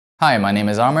Hi, my name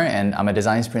is Amr and I'm a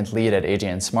design sprint lead at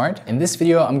AJ&Smart. In this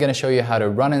video, I'm going to show you how to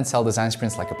run and sell design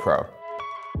sprints like a pro.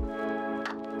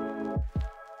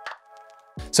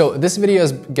 So this video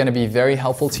is going to be very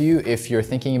helpful to you if you're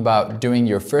thinking about doing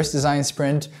your first design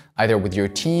sprint, either with your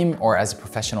team or as a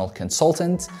professional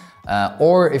consultant,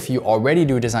 or if you already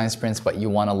do design sprints but you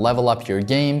want to level up your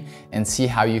game and see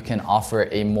how you can offer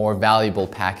a more valuable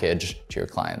package to your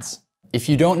clients. If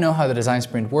you don't know how the design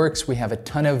sprint works, we have a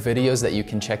ton of videos that you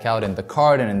can check out in the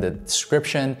card and in the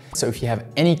description. So if you have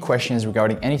any questions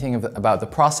regarding anything about the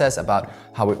process, about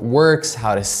how it works,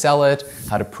 how to sell it,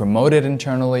 how to promote it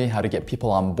internally, how to get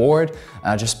people on board,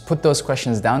 just put those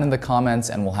questions down in the comments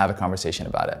and we'll have a conversation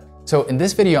about it. So in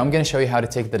this video, I'm going to show you how to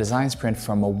take the design sprint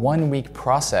from a 1-week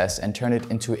process and turn it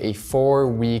into a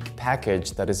 4-week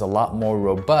package that is a lot more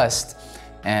robust,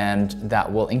 and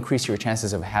that will increase your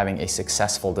chances of having a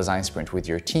successful design sprint with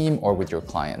your team or with your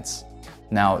clients.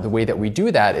 Now, the way that we do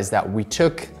that is that we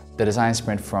took the design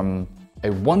sprint from a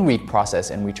 1-week process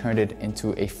and we turned it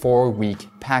into a 4-week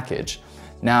package.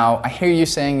 Now, I hear you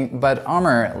saying, but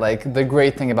Amr, like the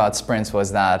great thing about sprints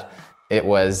was that it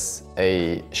was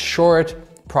a short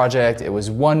project, it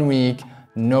was 1 week,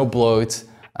 no bloat.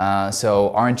 So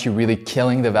aren't you really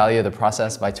killing the value of the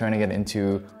process by turning it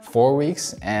into 4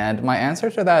 weeks? And my answer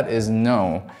to that is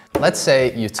no. Let's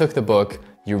say you took the book,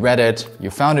 you read it, you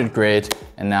found it great,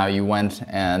 and now you went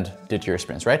and did your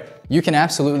sprints, right? You can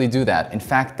absolutely do that. In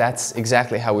fact, that's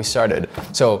exactly how we started.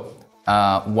 So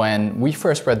when we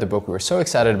first read the book, we were so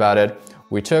excited about it.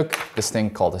 We took this thing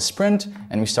called a sprint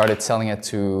and we started selling it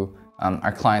to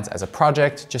our clients as a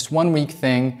project, just 1-week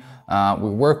thing. We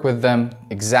work with them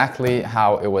exactly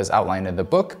how it was outlined in the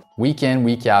book, week in,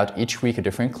 week out, each week a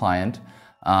different client.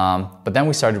 But then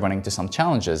we started running into some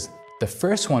challenges. The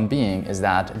first one being is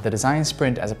that the design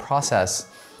sprint as a process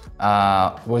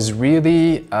was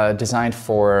really designed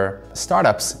for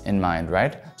startups in mind,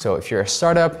 right? So if you're a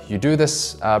startup, you do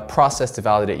this process to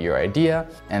validate your idea,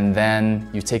 and then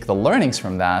you take the learnings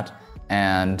from that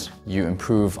and you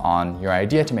improve on your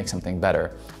idea to make something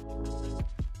better.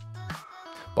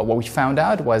 But what we found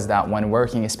out was that when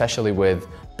working especially with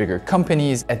bigger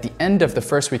companies, at the end of the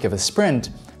first week of a sprint,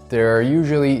 there are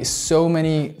usually so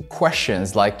many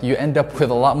questions, like you end up with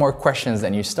a lot more questions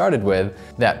than you started with,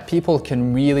 that people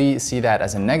can really see that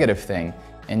as a negative thing.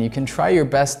 And you can try your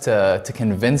best to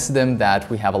convince them that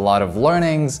we have a lot of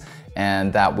learnings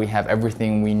and that we have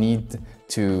everything we need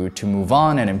to move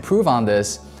on and improve on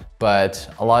this.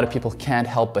 But a lot of people can't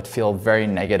help but feel very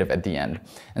negative at the end.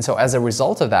 And so as a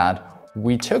result of that,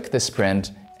 we took the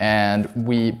sprint and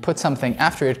we put something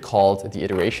after it called the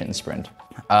iteration sprint.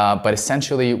 But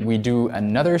essentially, we do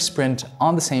another sprint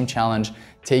on the same challenge,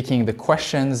 taking the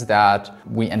questions that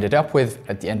we ended up with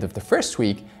at the end of the first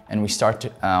week, and we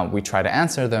try to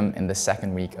answer them in the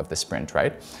second week of the sprint,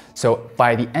 right? So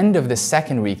by the end of the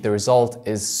second week, the result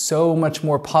is so much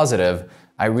more positive.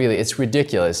 It's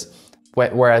ridiculous.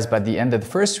 Whereas by the end of the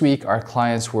first week, our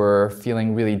clients were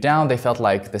feeling really down. They felt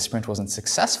like the sprint wasn't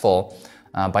successful.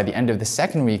 By the end of the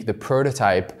second week, the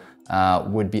prototype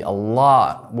would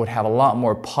have a lot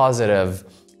more positive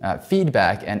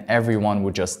feedback, and everyone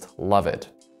would just love it.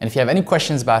 And if you have any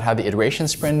questions about how the iteration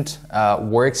sprint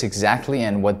works exactly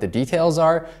and what the details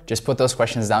are, just put those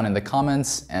questions down in the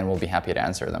comments and we'll be happy to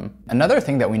answer them. Another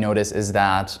thing that we notice is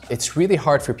that it's really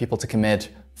hard for people to commit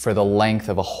for the length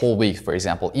of a whole week, for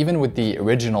example. Even with the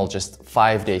original just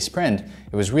 5-day sprint,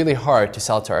 it was really hard to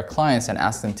sell to our clients and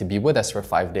ask them to be with us for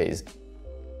 5 days.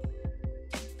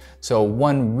 So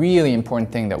one really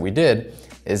important thing that we did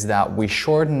is that we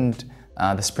shortened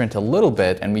the sprint a little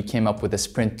bit and we came up with a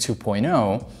sprint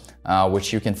 2.0,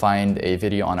 which you can find a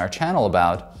video on our channel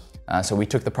about. So we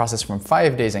took the process from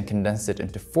 5 days and condensed it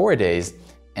into 4 days.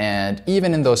 And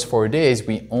even in those 4 days,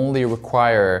 we only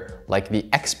require like the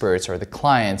experts or the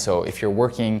client. So if you're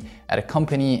working at a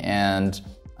company and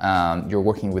you're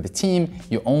working with a team,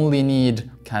 you only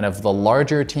need kind of the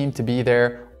larger team to be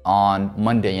there on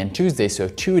Monday and Tuesday. So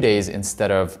 2 days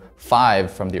instead of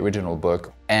 5 from the original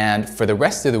book. And for the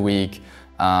rest of the week,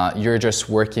 you're just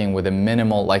working with a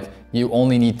minimal, like you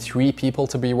only need 3 people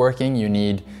to be working. You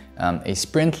need a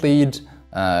sprint lead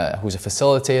who's a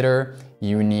facilitator.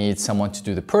 You need someone to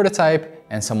do the prototype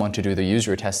and someone to do the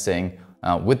user testing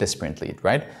with the sprint lead,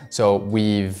 right? So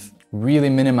we've really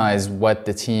minimized what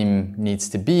the team needs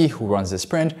to be, who runs the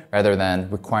sprint, rather than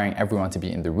requiring everyone to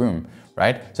be in the room,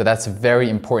 right? So that's very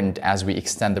important as we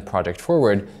extend the project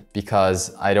forward,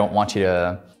 because I don't want you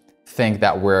to think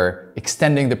that we're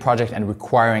extending the project and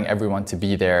requiring everyone to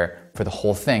be there for the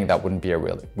whole thing. That wouldn't be a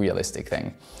realistic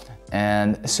thing.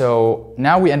 And so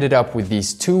now we ended up with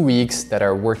these 2 weeks that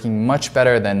are working much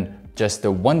better than just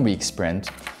the 1 week sprint.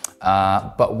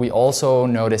 But we also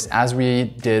noticed as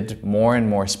we did more and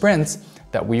more sprints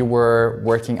that we were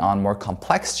working on more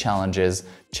complex challenges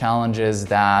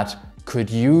that could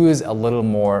use a little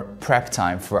more prep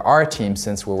time for our team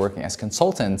since we're working as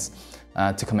consultants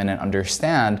to come in and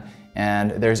understand.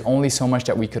 And there's only so much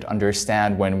that we could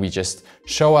understand when we just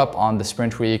show up on the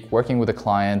sprint week, working with a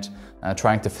client,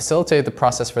 trying to facilitate the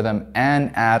process for them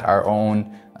and add our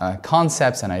own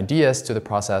concepts and ideas to the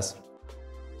process.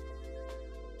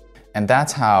 And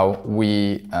that's how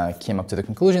we came up to the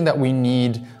conclusion that we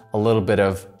need a little bit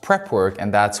of prep work,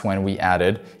 and that's when we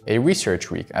added a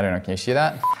research week. I don't know, can you see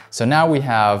that? So now we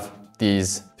have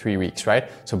these 3 weeks, right?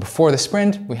 So before the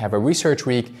sprint, we have a research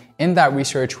week. In that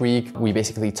research week, we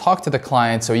basically talk to the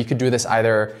client. So you could do this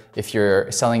either if you're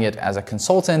selling it as a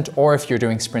consultant or if you're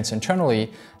doing sprints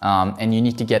internally and you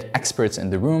need to get experts in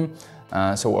the room.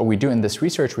 So what we do in this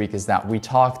research week is that we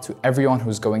talk to everyone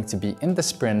who's going to be in the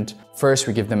sprint. First,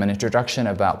 we give them an introduction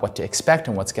about what to expect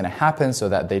and what's going to happen so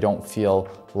that they don't feel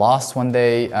lost when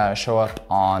they show up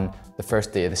on the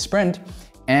first day of the sprint.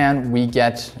 And we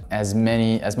get as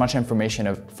much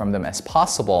information from them as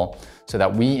possible so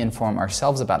that we inform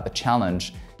ourselves about the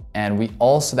challenge. And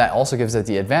that also gives us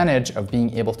the advantage of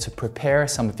being able to prepare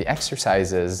some of the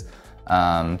exercises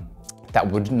that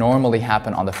would normally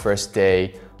happen on the first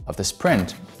day of the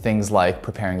sprint. Things like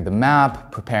preparing the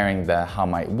map, preparing the how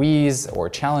might we's or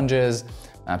challenges,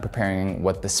 preparing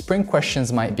what the sprint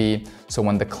questions might be. So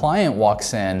when the client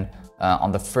walks in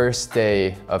on the first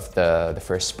day of the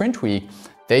first sprint week,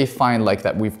 they find like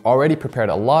that we've already prepared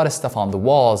a lot of stuff on the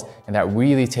walls, and that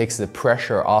really takes the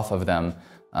pressure off of them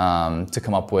to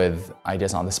come up with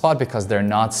ideas on the spot because they're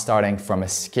not starting from a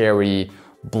scary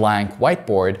blank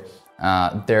whiteboard.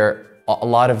 A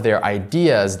lot of their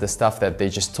ideas, the stuff that they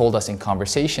just told us in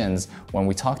conversations when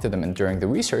we talked to them and during the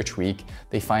research week,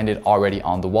 they find it already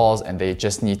on the walls and they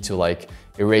just need to like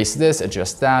erase this,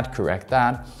 adjust that, correct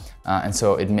that. And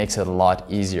so it makes it a lot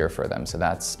easier for them. So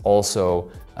that's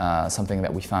also something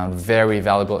that we found very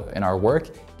valuable in our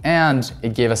work. And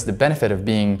it gave us the benefit of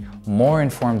being more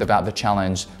informed about the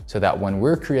challenge so that when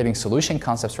we're creating solution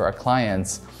concepts for our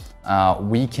clients,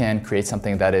 we can create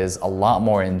something that is a lot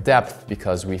more in depth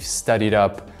because we've studied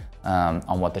up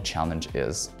on what the challenge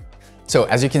is. So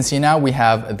as you can see now, we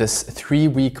have this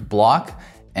 3-week block,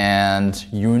 and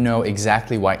you know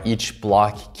exactly why each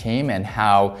block came and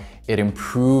how it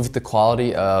improved the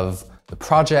quality of the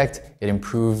project. It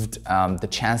improved the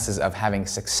chances of having a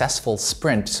successful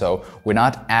sprint. So we're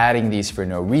not adding these for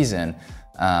no reason.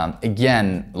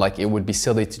 Again, like it would be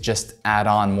silly to just add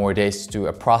on more days to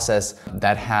a process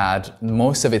that had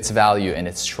most of its value in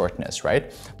its shortness,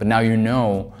 right? But now you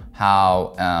know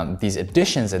how these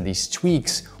additions and these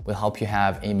tweaks will help you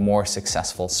have a more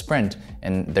successful sprint,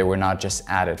 and they were not just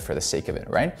added for the sake of it,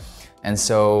 right? And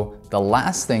so the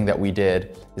last thing that we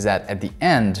did is that at the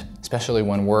end, especially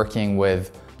when working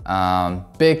with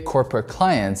big corporate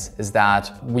clients, is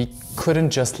that we couldn't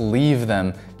just leave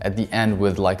them at the end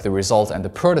with like the result and the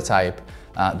prototype.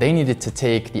 They needed to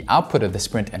take the output of the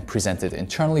sprint and present it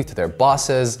internally to their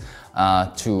bosses,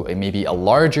 to maybe a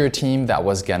larger team that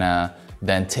was gonna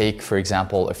then take, for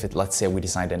example, let's say we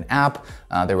designed an app,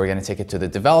 they were gonna take it to the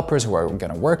developers who are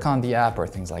gonna work on the app or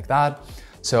things like that.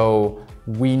 So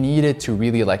we needed to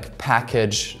really like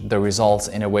package the results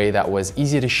in a way that was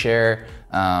easy to share,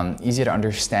 easy to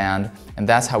understand, and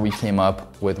that's how we came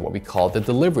up with what we call the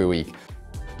delivery week.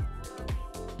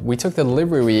 We took the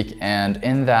delivery week, and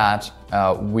in that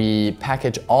we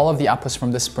package all of the outputs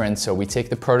from the sprint. So we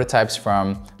take the prototypes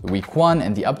from week 1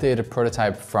 and the updated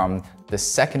prototype from the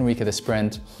 2nd week of the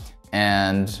sprint,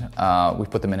 and we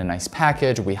put them in a nice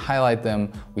package. We highlight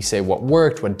them, we say what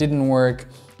worked, what didn't work.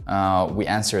 We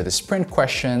answer the sprint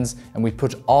questions, and we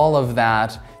put all of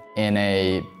that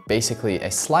in basically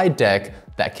a slide deck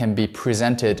that can be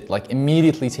presented, like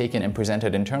immediately taken and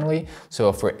presented internally.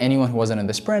 So for anyone who wasn't in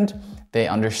the sprint, they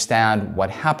understand what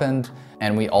happened.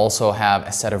 And we also have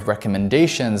a set of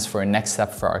recommendations for a next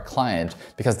step for our client.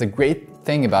 Because the great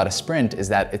thing about a sprint is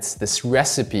that it's this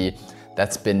recipe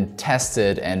that's been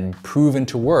tested and proven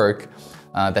to work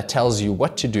that tells you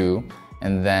what to do.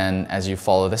 And then as you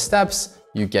follow the steps,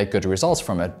 you get good results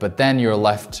from it. But then you're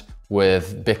left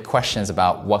with big questions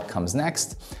about what comes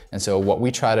next. And so what we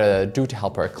try to do to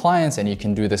help our clients, and you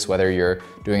can do this whether you're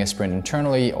doing a sprint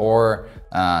internally or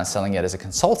selling it as a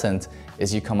consultant,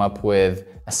 is you come up with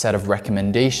a set of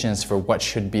recommendations for what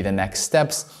should be the next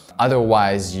steps.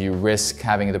 Otherwise, you risk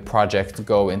having the project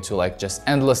go into like just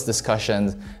endless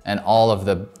discussions and all of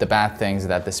the bad things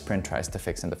that the sprint tries to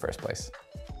fix in the first place.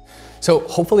 So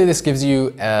hopefully this gives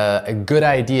you a good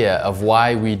idea of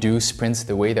why we do sprints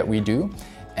the way that we do.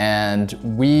 And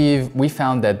we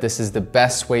found that this is the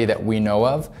best way that we know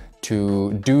of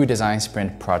to do design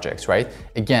sprint projects, right?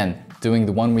 Again, doing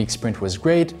the 1 week sprint was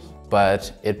great,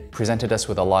 but it presented us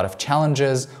with a lot of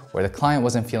challenges where the client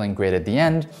wasn't feeling great at the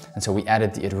end. And so we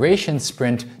added the iteration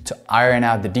sprint to iron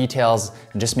out the details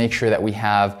and just make sure that we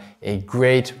have a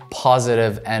great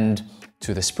positive end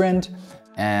to the sprint,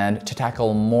 and to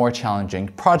tackle more challenging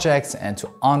projects and to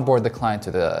onboard the client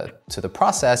to the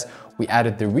process, we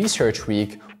added the research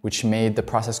week, which made the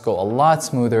process go a lot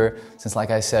smoother since,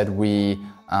 like I said, we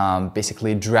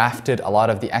basically drafted a lot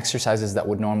of the exercises that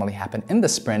would normally happen in the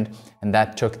sprint, and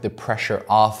that took the pressure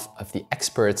off of the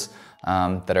experts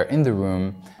that are in the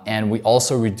room. And we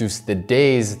also reduced the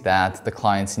days that the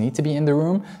clients need to be in the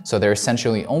room. So they're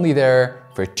essentially only there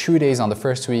for 2 days on the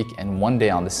first week and 1 day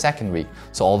on the second week.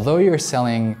 So although you're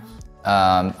selling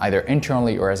either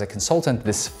internally or as a consultant,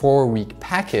 this 4-week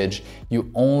package, you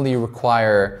only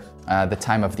require the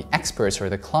time of the experts or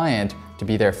the client to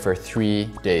be there for 3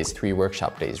 days, 3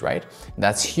 workshop days, right?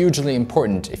 That's hugely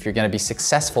important if you're gonna be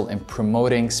successful in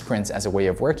promoting sprints as a way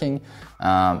of working,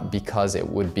 because it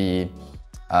would be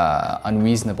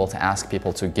unreasonable to ask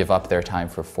people to give up their time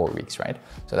for 4 weeks, right?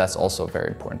 So that's also a very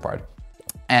important part.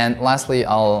 And lastly,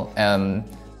 I'll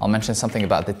mention something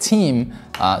about the team.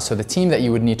 So the team that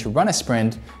you would need to run a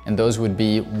sprint, and those would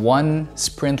be 1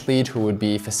 sprint lead who would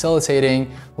be facilitating,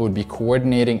 who would be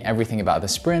coordinating everything about the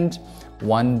sprint,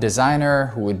 1 designer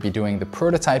who would be doing the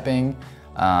prototyping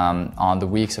on the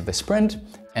weeks of the sprint,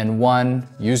 and 1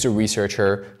 user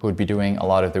researcher who would be doing a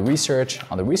lot of the research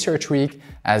on the research week,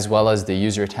 as well as the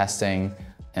user testing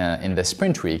in the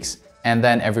sprint weeks. And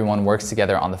then everyone works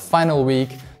together on the final week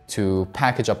to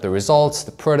package up the results,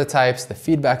 the prototypes, the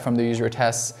feedback from the user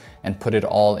tests, and put it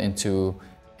all into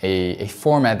a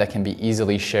format that can be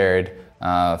easily shared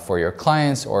for your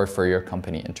clients or for your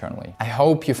company internally. I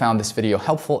hope you found this video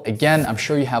helpful. Again, I'm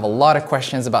sure you have a lot of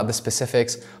questions about the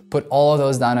specifics. Put all of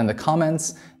those down in the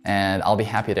comments and I'll be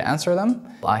happy to answer them.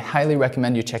 I highly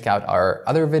recommend you check out our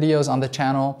other videos on the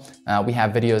channel. We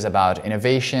have videos about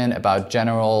innovation, about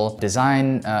general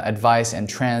design advice and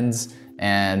trends,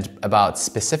 and about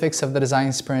specifics of the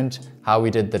design sprint, how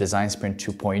we did the design sprint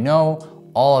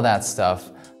 2.0, all of that stuff.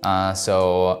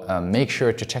 So make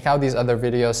sure to check out these other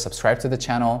videos, subscribe to the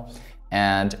channel,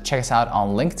 and check us out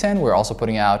on LinkedIn. We're also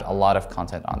putting out a lot of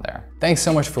content on there. Thanks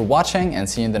so much for watching and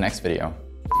see you in the next video.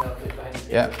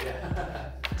 Yeah.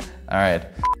 All right.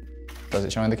 Was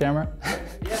it showing the camera?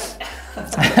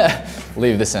 Yeah.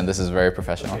 Leave this in, this is very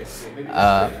professional.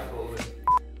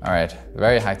 All right,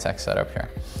 very high-tech setup here.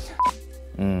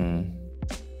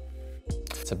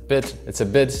 It's a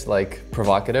bit like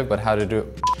provocative, but how to do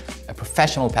a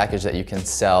professional package that you can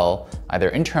sell either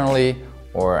internally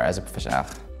or as a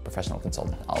professional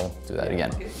consultant. I'll do that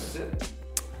again.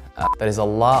 That is a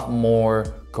lot more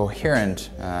coherent.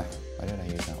 Why did I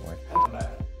use that word?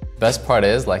 Best part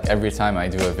is, like, every time I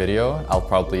do a video, I'll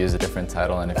probably use a different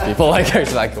title, and if people like are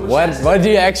like, what do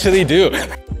you actually do?